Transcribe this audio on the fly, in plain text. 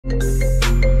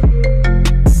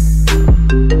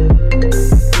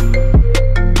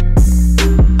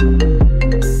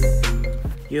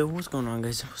going on,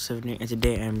 guys? 70, and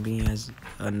today I'm being as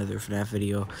another FNaF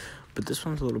video, but this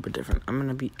one's a little bit different.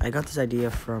 I got this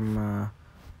idea from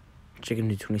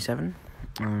Chicken227.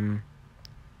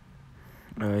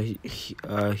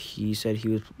 He said he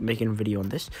was making a video on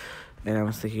this, and I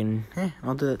was thinking,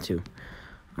 I'll do that too.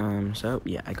 So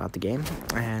yeah, I got the game,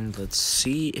 and let's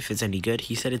see if it's any good.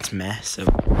 He said it's meh, so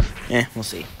we'll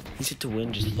see. He said to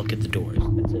win, just look at the doors.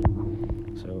 That's it.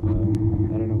 So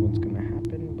I don't know what's gonna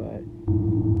happen, but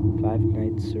 5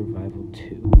 Nights Survival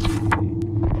 2.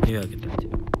 Okay. Maybe I'll get that too.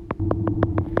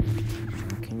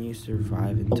 Can you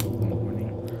survive until the morning?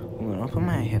 Hold on, I'll put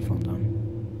my headphones on.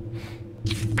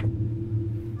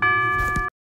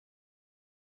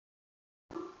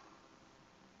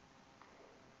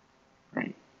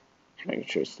 Right. Make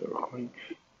sure it's still recording.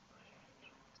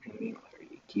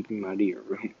 Keep him out of your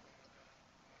room.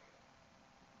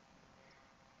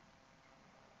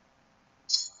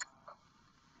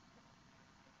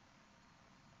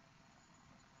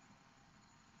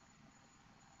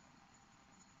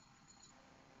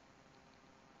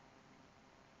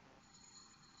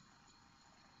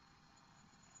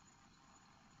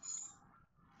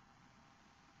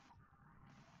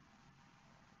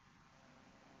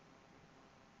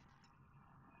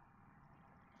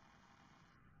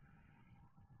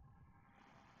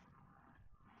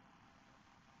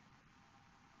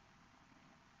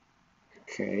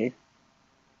 Okay.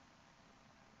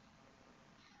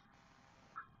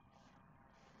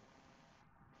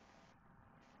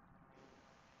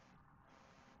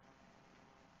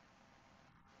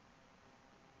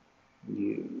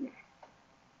 You.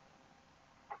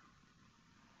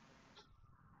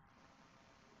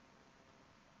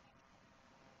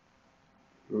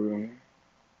 Room.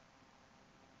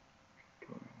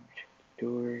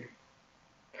 Door.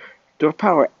 Door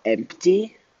power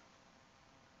empty?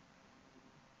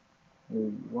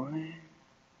 What?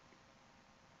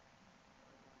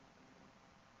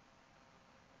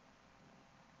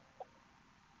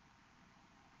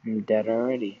 I'm dead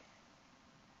already.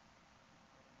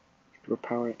 Door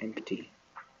power empty.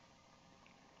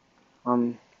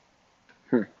 Alrighty,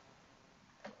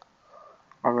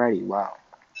 wow.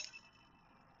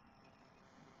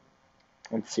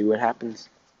 Let's see what happens.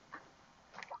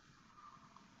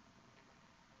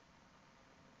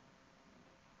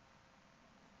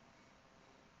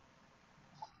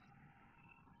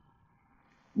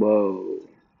 Whoa.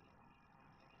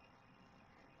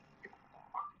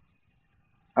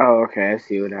 Oh, okay, I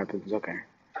see what happens, okay.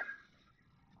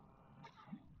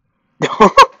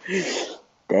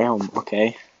 Damn,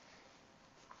 okay.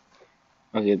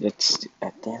 Okay, that's,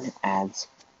 damn it, ads.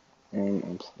 And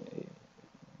I'm sorry.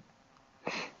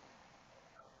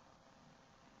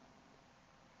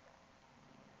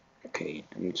 Okay,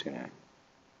 I'm just gonna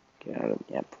get out of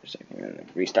the app for a second and then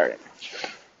restart it.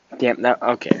 Damn, that,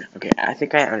 okay, I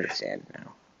think I understand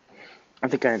now. I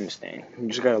think I understand. You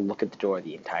just gotta look at the door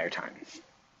the entire time.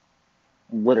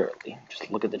 Literally, just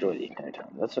look at the door the entire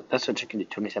time. That's what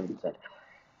Chicken227 said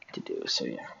to do, so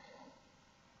yeah.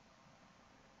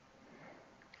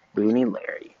 Looney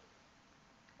Larry.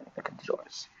 Look at the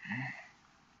doors.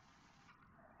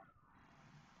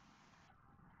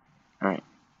 Alright.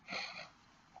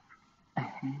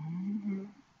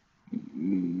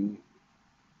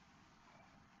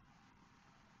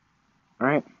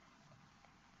 Alright.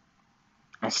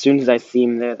 As soon as I see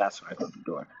him there, that's when I close the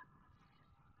door.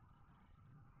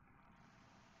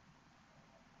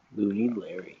 Looney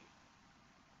Larry.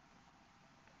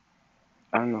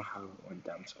 I don't know how it went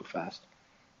down so fast.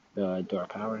 The door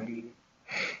power, I mean.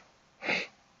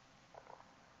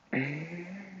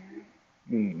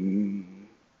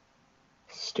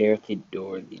 Stare at the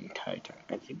door the entire time.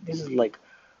 I think this is like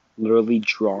literally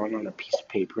drawn on a piece of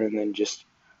paper and then just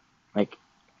like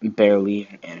barely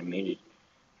even animated.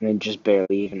 And then just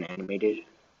barely even animated.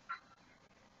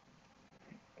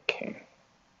 Okay.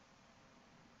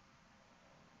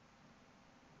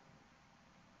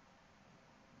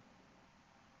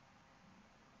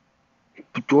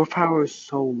 But door power is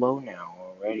so low now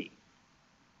already.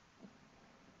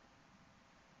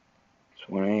 It's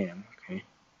 1 a.m., okay.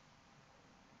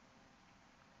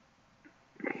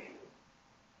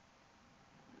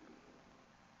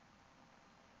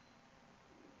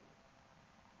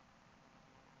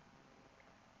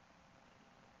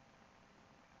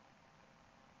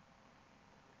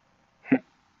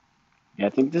 Yeah, I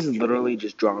think this is literally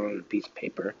just drawn on a piece of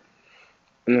paper.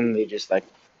 And then they just like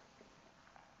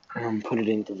put it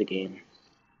into the game.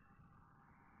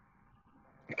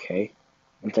 Okay.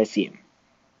 Once I see him.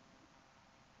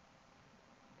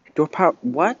 Door power,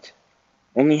 what?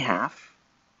 Only half?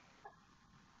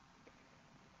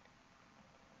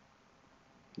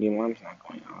 The alarm's not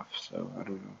going off, so I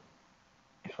don't know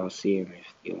if I'll see him if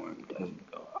the alarm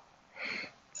doesn't go off.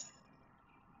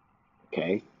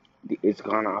 Okay, it's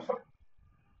gone off.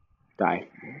 Die.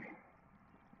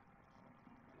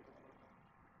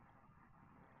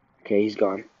 Okay, he's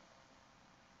gone.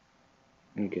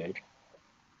 I'm good.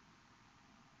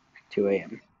 2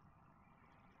 a.m.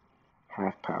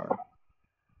 Half power.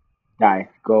 Die.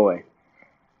 Go away.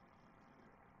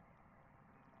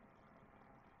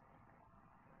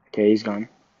 Okay, he's gone.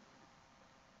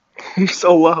 I'm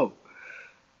so low.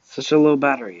 Such a low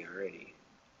battery already.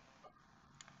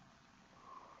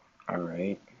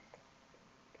 Alright.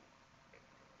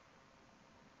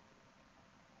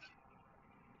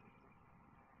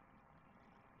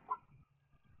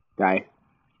 Die.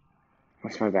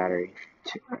 What's my battery?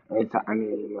 I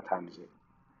mean, what time is it?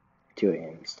 2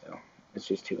 a.m. still. It's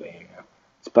just 2 a.m. now.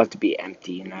 It's about to be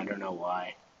empty, and I don't know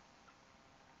why.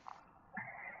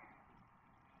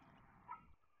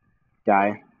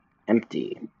 Die.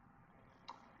 Empty.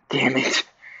 Damn it.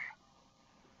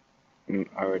 I'm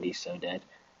already so dead.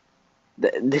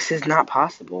 This is not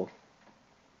possible.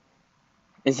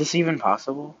 Is this even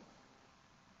possible?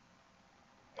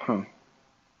 Huh.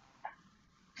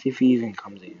 See if he even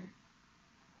comes in.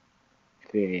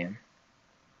 3 a.m.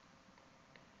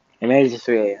 I made it to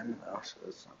 3 a.m. though, so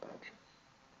that's not bad.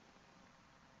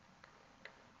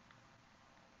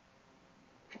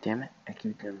 Damn it, I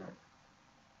keep doing that.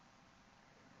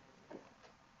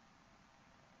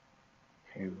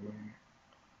 Okay,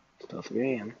 still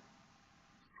 3 a.m.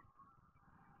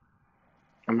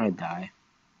 I'm gonna die.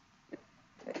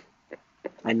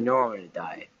 I know I'm gonna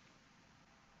die.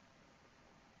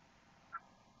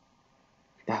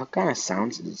 What kind of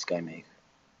sounds does this guy make?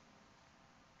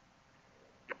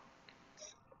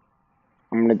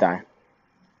 I'm gonna die.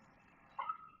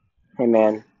 Hey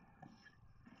man.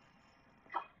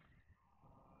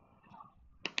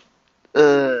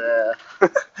 Ugh.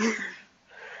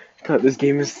 God, this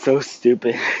game is so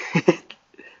stupid.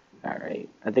 Alright,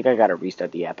 I think I gotta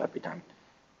restart the app every time.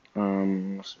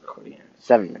 What's the recording in?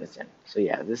 7 minutes in. So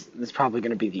yeah, this is probably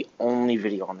gonna be the only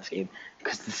video on this game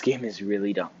because this game is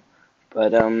really dumb.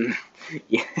 But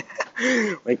yeah,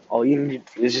 like all you need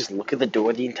to do is just look at the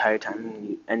door the entire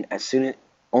time, and as soon as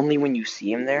only when you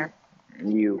see him there,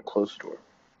 you close the door.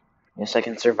 Yes, I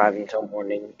can survive until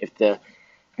morning if the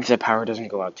power doesn't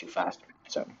go out too fast.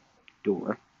 So,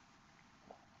 door.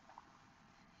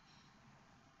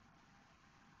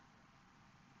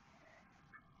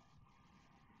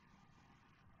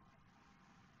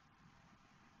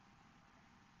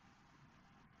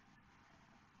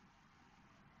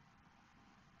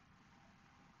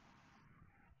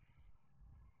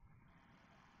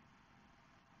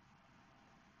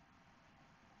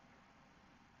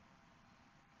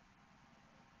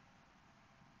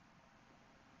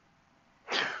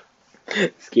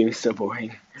 This game is so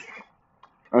boring.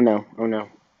 Oh no! Oh no!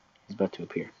 He's about to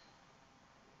appear.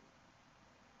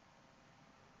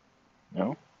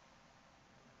 No.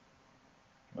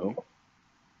 No.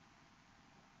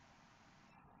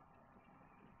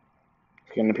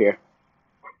 He's gonna appear.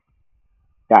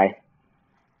 Die.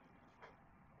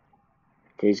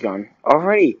 Okay, he's gone.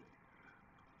 Already.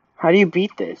 How do you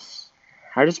beat this?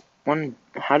 How does one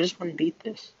beat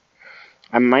this?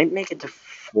 I might make it to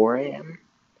 4 a.m.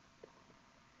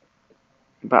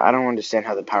 But I don't understand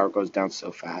how the power goes down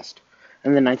so fast.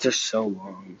 And the nights are so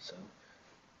long, so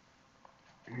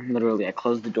literally I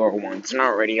closed the door once and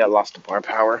already I lost a bar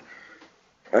power.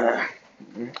 Uh,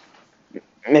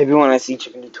 maybe when I see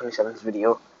Chicken 27's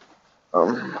video,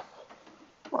 I'll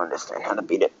understand how to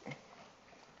beat it.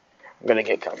 I'm gonna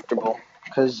get comfortable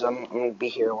because I'm gonna be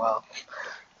here a while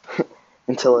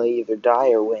until I either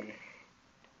die or win.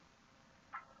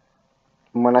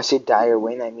 And when I say die or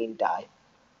win, I mean die.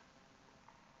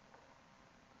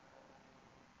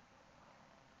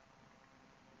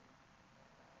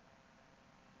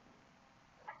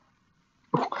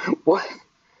 What?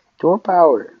 Door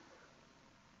power.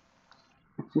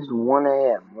 It's just 1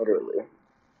 a.m. literally.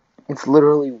 It's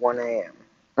literally 1 a.m.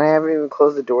 I haven't even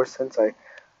closed the door since I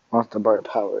lost a bar of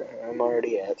power. I'm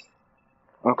already at.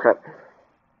 Oh crap.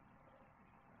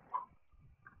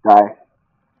 Die.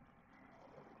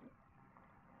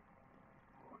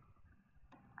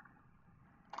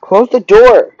 Close the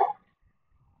door!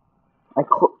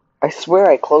 I swear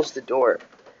I closed the door.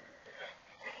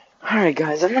 Alright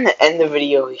guys, I'm gonna end the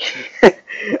video here.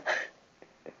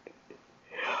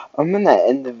 I'm gonna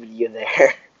end the video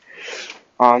there.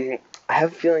 I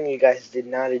have a feeling you guys did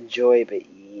not enjoy,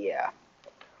 but yeah.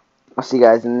 I'll see you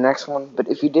guys in the next one. But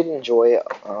if you did enjoy,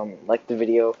 like the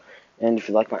video, and if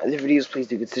you like my other videos, please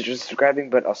do consider subscribing.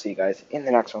 But I'll see you guys in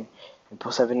the next one.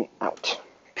 Impo7 out.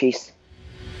 Peace.